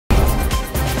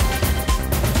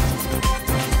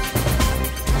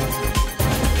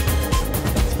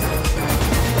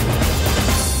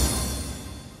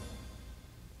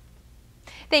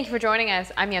Thank you for joining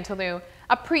us. I'm Yentl Lieuw.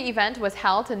 A pre-event was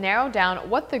held to narrow down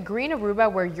what the Green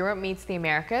Aruba Where Europe Meets the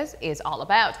Americas is all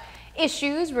about.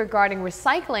 Issues regarding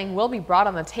recycling will be brought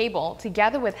on the table,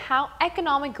 together with how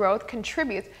economic growth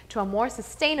contributes to a more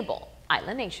sustainable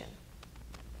island nation.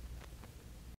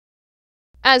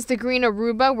 As the Green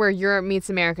Aruba Where Europe Meets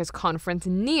America's conference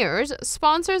nears,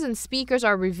 sponsors and speakers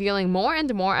are revealing more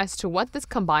and more as to what this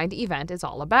combined event is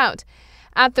all about.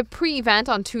 At the pre-event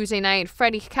on Tuesday night,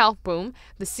 Freddie Kalkboom,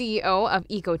 the CEO of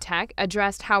Ecotech,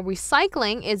 addressed how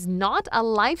recycling is not a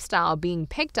lifestyle being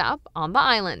picked up on the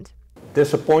island.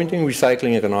 Disappointing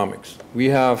recycling economics. We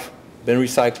have been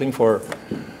recycling for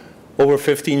over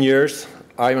 15 years.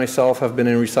 I myself have been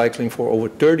in recycling for over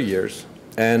 30 years.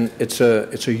 And it's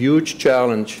a huge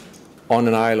challenge on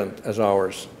an island as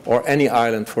ours, or any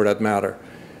island for that matter.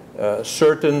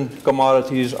 Certain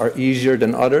commodities are easier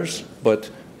than others, but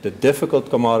the difficult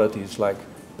commodities like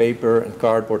paper and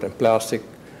cardboard and plastic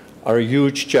are a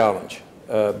huge challenge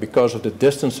because of the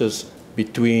distances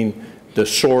between the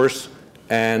source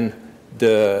and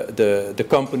the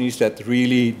companies that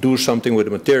really do something with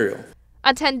the material.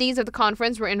 Attendees of the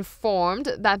conference were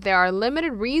informed that there are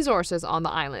limited resources on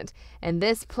the island, and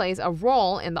this plays a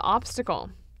role in the obstacle.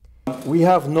 We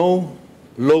have no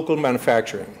local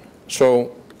manufacturing.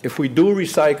 So if we do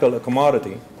recycle a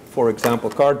commodity, for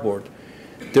example cardboard,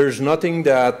 there's nothing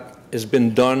that has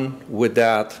been done with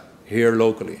that here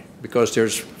locally because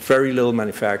there's very little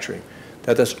manufacturing.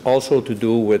 That has also to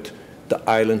do with the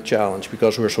island challenge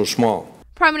because we're so small.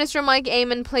 Prime Minister Mike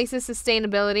Eamon places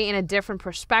sustainability in a different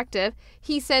perspective.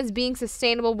 He says being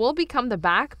sustainable will become the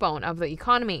backbone of the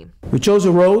economy. We chose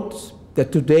a road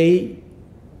that today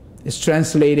is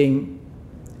translating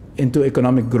into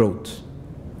economic growth.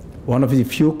 One of the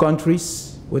few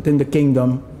countries within the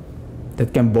kingdom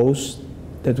that can boast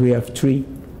that we have 3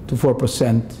 to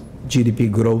 4%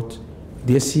 GDP growth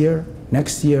this year,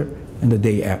 next year, and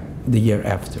the year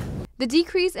after. The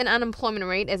decrease in unemployment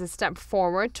rate is a step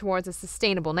forward towards a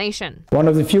sustainable nation. One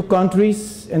of the few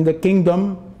countries in the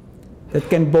kingdom that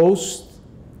can boast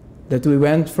that we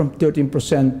went from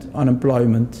 13%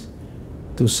 unemployment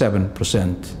to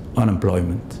 7%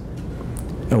 unemployment.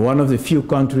 And one of the few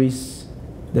countries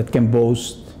that can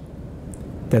boast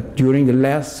that during the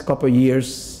last couple of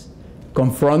years,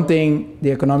 confronting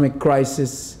the economic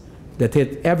crisis that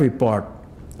hit every part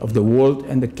of the world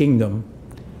and the kingdom,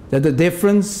 that the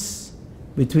difference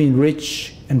between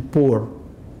rich and poor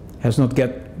has not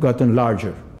gotten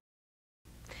larger.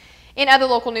 In other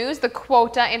local news, the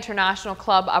Quota International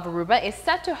Club of Aruba is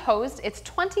set to host its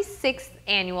 26th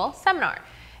annual seminar.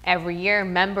 Every year,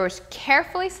 members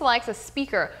carefully select a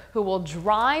speaker who will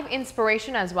drive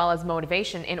inspiration as well as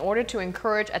motivation in order to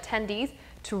encourage attendees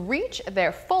to reach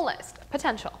their fullest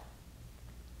potential.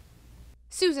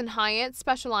 Susan Hyatt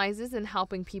specializes in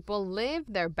helping people live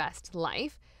their best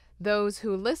life. Those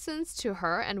who listens to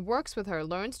her and works with her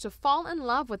learns to fall in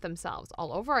love with themselves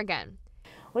all over again.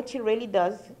 What she really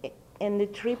does in the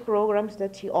 3 programs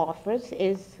that she offers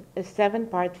is a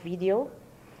 7-part video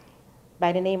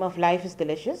by the name of Life is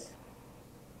Delicious.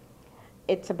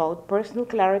 It's about personal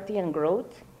clarity and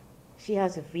growth. She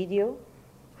has a video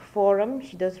forum,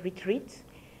 she does retreats,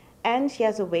 and she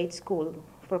has a weight school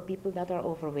for people that are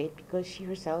overweight because she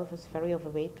herself was very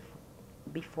overweight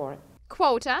before.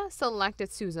 Quota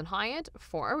selected Susan Hyatt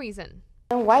for a reason.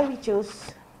 And why we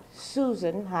chose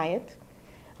Susan Hyatt?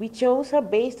 We chose her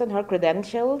based on her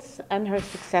credentials and her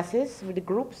successes with the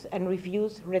groups and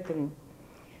reviews written.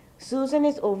 Susan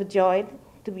is overjoyed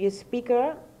to be a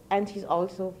speaker, and she's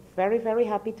also very, very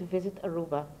happy to visit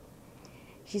Aruba.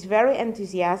 She's very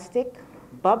enthusiastic,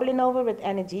 bubbling over with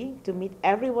energy to meet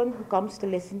everyone who comes to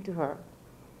listen to her.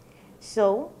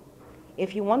 So,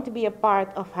 if you want to be a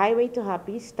part of Highway to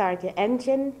Happy, start your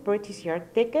engine, purchase your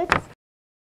tickets.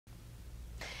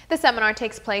 The seminar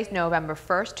takes place November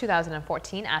 1st,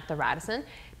 2014 at the Radisson.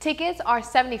 Tickets are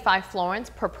 75 florins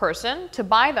per person. To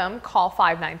buy them, call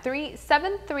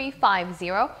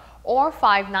 593-7350 or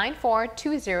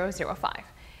 594-2005.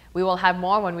 We will have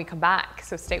more when we come back,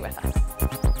 so stay with us.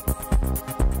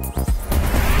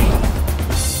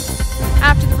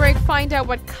 After the break, find out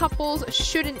what couples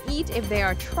shouldn't eat if they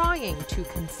are trying to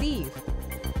conceive.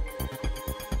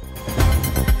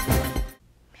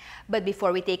 But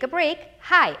before we take a break,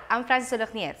 hi, I'm Francis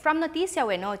Olocnier from Noticia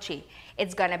Buenochi.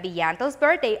 It's gonna be Yentl's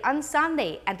birthday on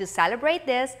Sunday, and to celebrate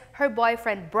this, her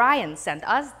boyfriend Brian sent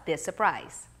us this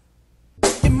surprise.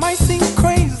 It might seem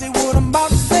crazy what I'm about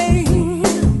to say.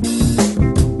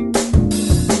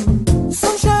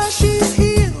 Sunshine, she's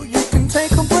here, you can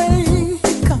take a break.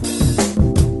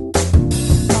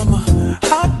 I'm a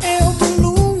hot air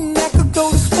balloon that could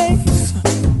go to space.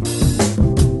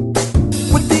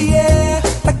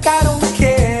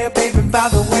 by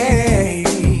the way.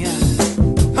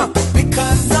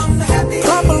 Because I'm happy.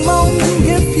 Clap along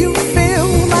if you feel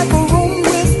like a room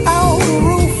without a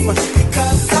roof.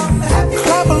 Because I'm happy.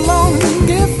 Clap along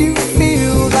if you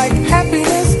feel like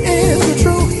happiness is the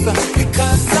truth.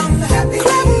 Because I'm happy.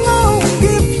 Clap along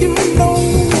if you know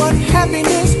what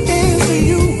happiness is to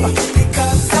you.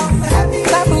 Because I'm happy.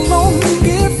 Clap along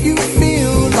if you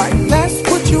feel like that's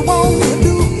what you want to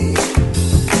do.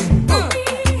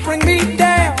 Bring me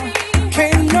down,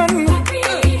 can't none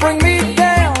bring me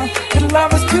down. The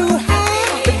love is too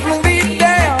high to bring me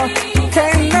down.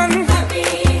 Can't none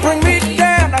bring me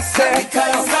down. I said,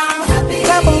 because I'm happy.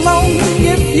 Clap along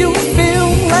if you feel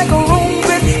like a room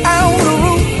without a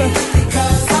roof.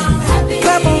 Because I'm happy.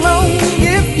 Clap along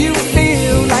if you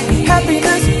feel like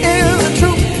happiness is the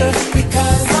truth.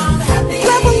 Because I'm happy.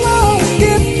 Clap along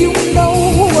if you know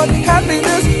what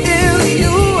happiness is to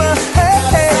you. Hey,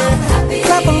 hey.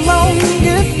 Clap along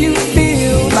if you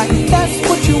feel like that's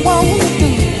what you want to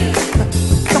do.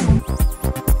 Come on.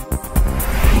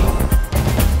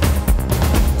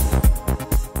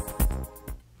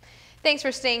 Thanks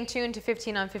for staying tuned to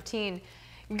 15 on 15.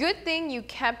 Good thing you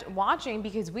kept watching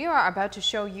because we are about to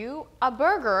show you a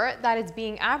burger that is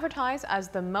being advertised as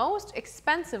the most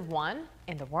expensive one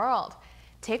in the world.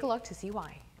 Take a look to see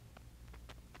why.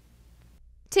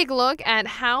 Take a look at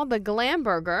how the glam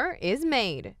burger is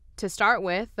made. To start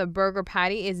with, the burger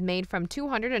patty is made from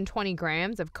 220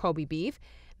 grams of Kobe beef,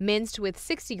 minced with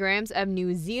 60 grams of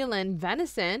New Zealand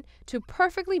venison to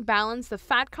perfectly balance the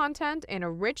fat content in a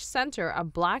rich center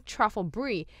of black truffle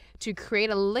brie to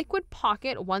create a liquid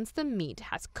pocket once the meat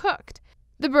has cooked.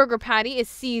 The burger patty is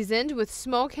seasoned with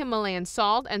smoked Himalayan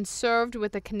salt and served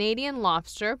with a Canadian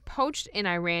lobster poached in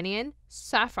Iranian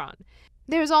saffron.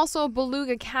 There's also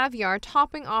beluga caviar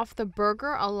topping off the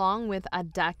burger along with a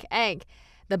duck egg.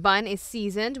 The bun is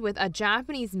seasoned with a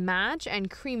Japanese match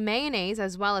and cream mayonnaise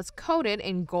as well as coated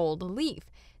in gold leaf.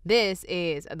 This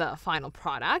is the final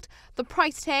product. The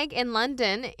price tag in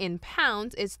London in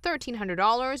pounds is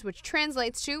 $1,300, which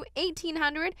translates to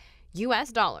 $1,800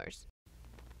 US.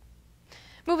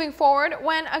 Moving forward,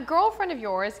 when a girlfriend of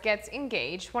yours gets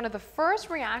engaged, one of the first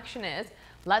reaction is,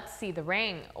 let's see the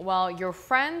ring. Well, your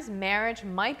friend's marriage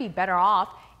might be better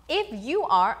off if you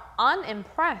are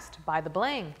unimpressed by the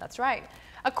bling. That's right.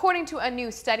 According to a new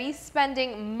study,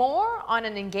 spending more on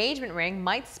an engagement ring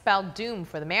might spell doom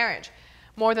for the marriage.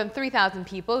 More than 3,000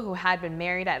 people who had been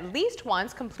married at least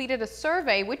once completed a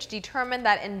survey which determined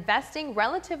that investing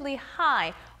relatively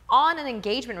high on an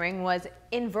engagement ring was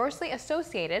inversely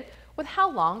associated with how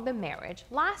long the marriage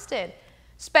lasted.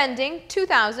 Spending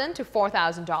 $2,000 to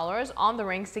 $4,000 on the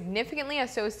ring significantly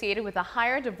associated with a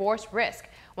higher divorce risk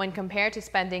when compared to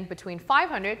spending between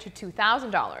 $500 to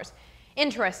 $2,000.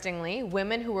 Interestingly,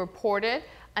 women who reported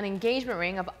an engagement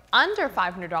ring of under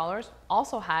 $500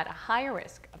 also had a higher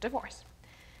risk of divorce.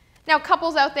 Now,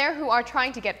 couples out there who are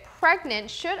trying to get pregnant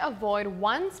should avoid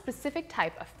one specific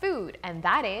type of food, and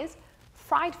that is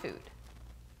fried food.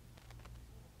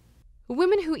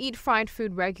 Women who eat fried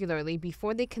food regularly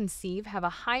before they conceive have a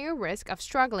higher risk of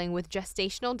struggling with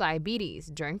gestational diabetes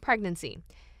during pregnancy.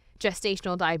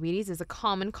 Gestational diabetes is a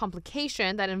common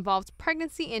complication that involves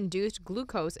pregnancy-induced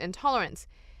glucose intolerance.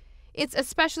 It's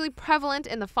especially prevalent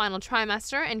in the final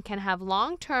trimester and can have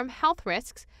long-term health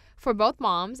risks for both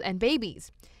moms and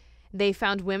babies. They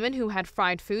found women who had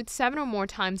fried food 7 or more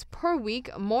times per week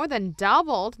more than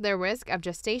doubled their risk of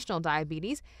gestational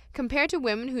diabetes compared to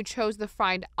women who chose the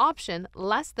fried option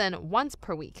less than once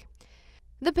per week.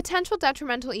 The potential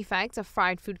detrimental effects of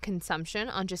fried food consumption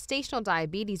on gestational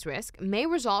diabetes risk may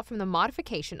result from the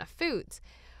modification of foods.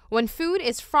 When food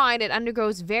is fried, it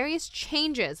undergoes various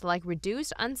changes like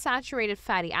reduced unsaturated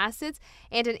fatty acids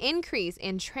and an increase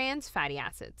in trans fatty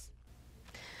acids.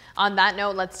 On that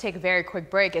note, let's take a very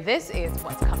quick break. This is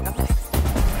what's coming up next.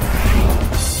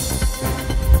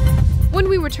 When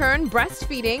we return,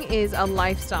 breastfeeding is a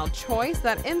lifestyle choice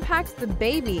that impacts the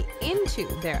baby into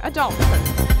their adulthood.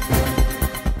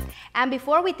 And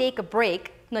before we take a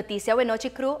break, Noticia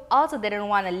Wenochi crew also didn't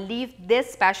want to leave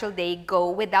this special day go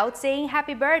without saying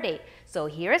happy birthday. So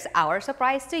here's our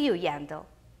surprise to you, Yentl.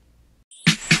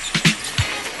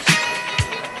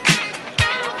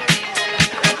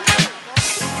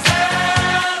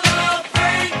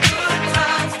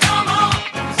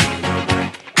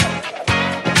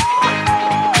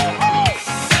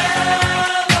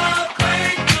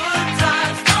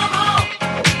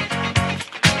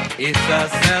 It's a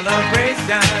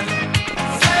celebration.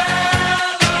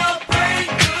 Celebrate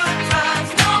good times,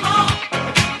 come on.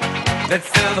 Let's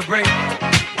celebrate.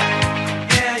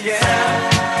 Yeah, yeah.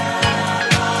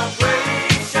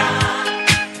 Celebration.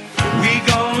 We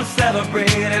gon' celebrate.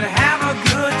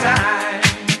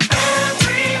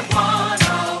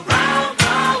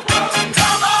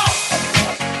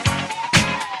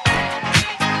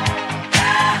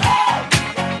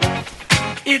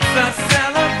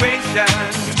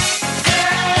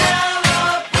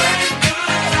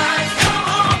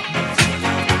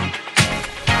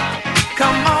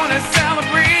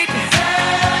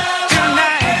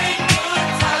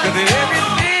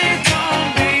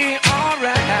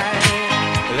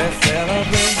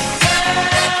 We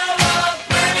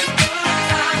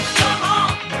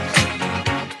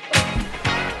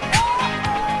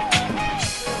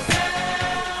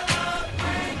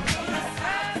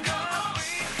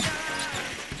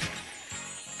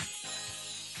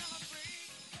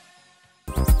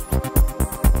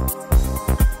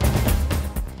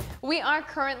are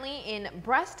currently in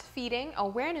Breastfeeding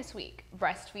Awareness Week.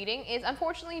 Breastfeeding is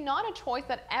unfortunately not a choice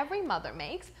that every mother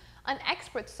makes. An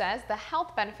expert says the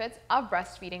health benefits of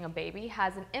breastfeeding a baby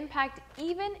has an impact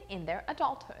even in their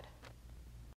adulthood.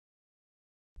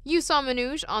 You saw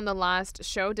Manoj on the last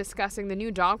show discussing the new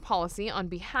dog policy on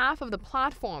behalf of the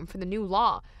platform for the new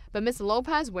law, but Ms.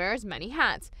 Lopez wears many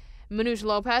hats. Manoj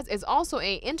Lopez is also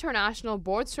an international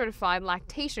board-certified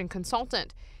lactation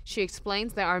consultant. She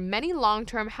explains there are many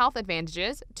long-term health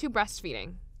advantages to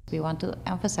breastfeeding. We want to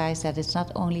emphasize that it's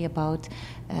not only about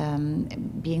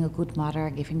being a good mother,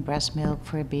 giving breast milk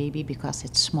for a baby because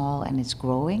it's small and it's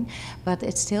growing, but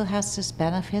it still has its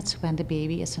benefits when the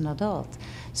baby is an adult.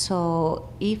 So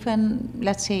even,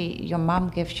 let's say your mom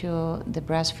gives you the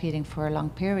breastfeeding for a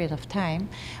long period of time,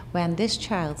 when this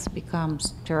child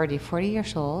becomes 30, 40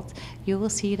 years old, you will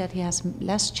see that he has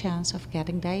less chance of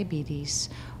getting diabetes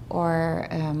or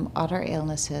other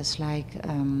illnesses like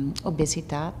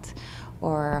obesity,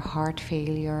 or heart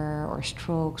failure or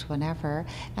strokes, whenever,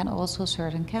 and also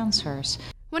certain cancers.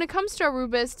 When it comes to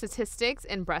Aruba's statistics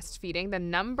in breastfeeding, the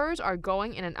numbers are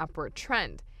going in an upward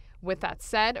trend. With that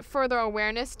said, further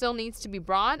awareness still needs to be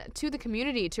brought to the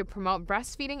community to promote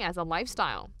breastfeeding as a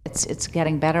lifestyle. It's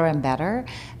getting better and better.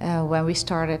 When we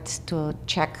started to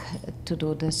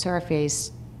do the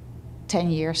surveys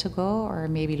 10 years ago or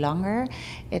maybe longer,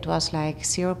 it was like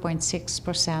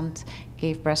 0.6%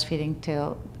 gave breastfeeding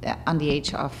till on the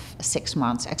age of 6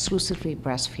 months, exclusively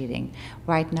breastfeeding.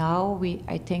 Right now,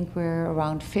 I think we're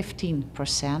around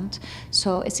 15%,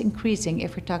 so it's increasing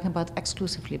if we're talking about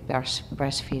exclusively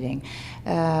breastfeeding.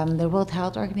 The World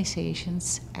Health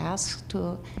Organizations ask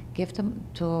to give them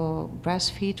to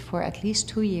breastfeed for at least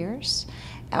 2 years,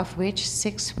 of which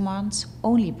 6 months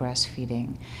only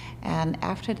breastfeeding. And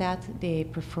after that, they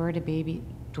prefer the baby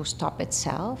to stop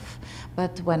itself.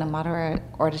 But when a mother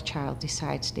or the child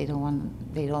decides they don't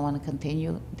want to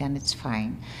continue, then it's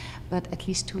fine. But at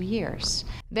least 2 years.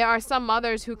 There are some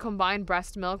mothers who combine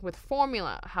breast milk with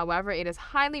formula. However, it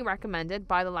is highly recommended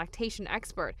by the lactation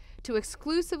expert to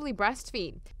exclusively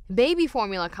breastfeed. Baby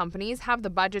formula companies have the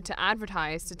budget to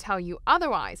advertise to tell you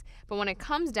otherwise, but when it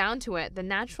comes down to it, the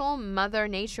natural Mother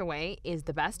Nature way is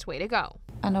the best way to go.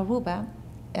 On Aruba,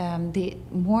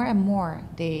 more and more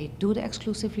they do the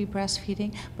exclusively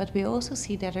breastfeeding, but we also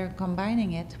see that they're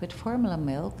combining it with formula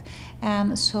milk,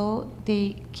 and so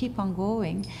they keep on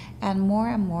going, and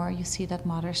more you see that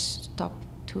mothers stop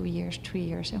 2 years, 3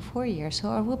 years, and 4 years. So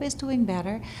Aruba is doing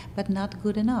better, but not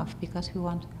good enough, because we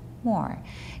want more.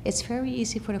 It's very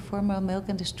easy for the formula milk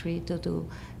industry to do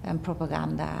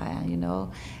propaganda, you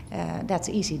know. That's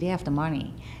easy, they have the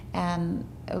money. And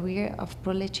we're of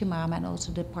Pro-Leche Mama and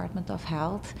also the Department of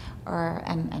Health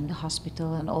and the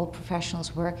hospital and all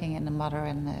professionals working in the mother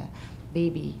and the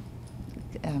baby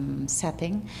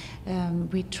setting.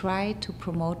 We try to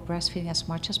promote breastfeeding as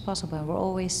much as possible, and we're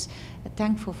always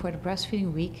thankful for the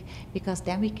Breastfeeding Week, because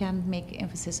then we can make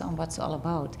emphasis on what's all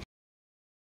about.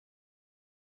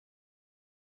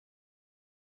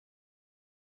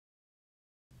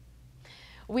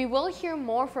 We will hear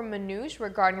more from Manoj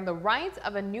regarding the rights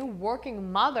of a new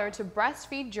working mother to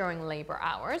breastfeed during labor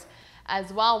hours,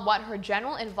 as well what her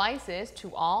general advice is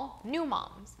to all new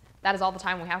moms. That is all the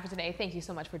time we have for today. Thank you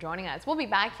so much for joining us. We'll be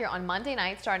back here on Monday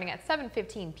night starting at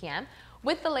 7:15 p.m.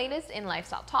 with the latest in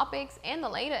lifestyle topics and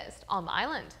the latest on the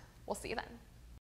island. We'll see you then.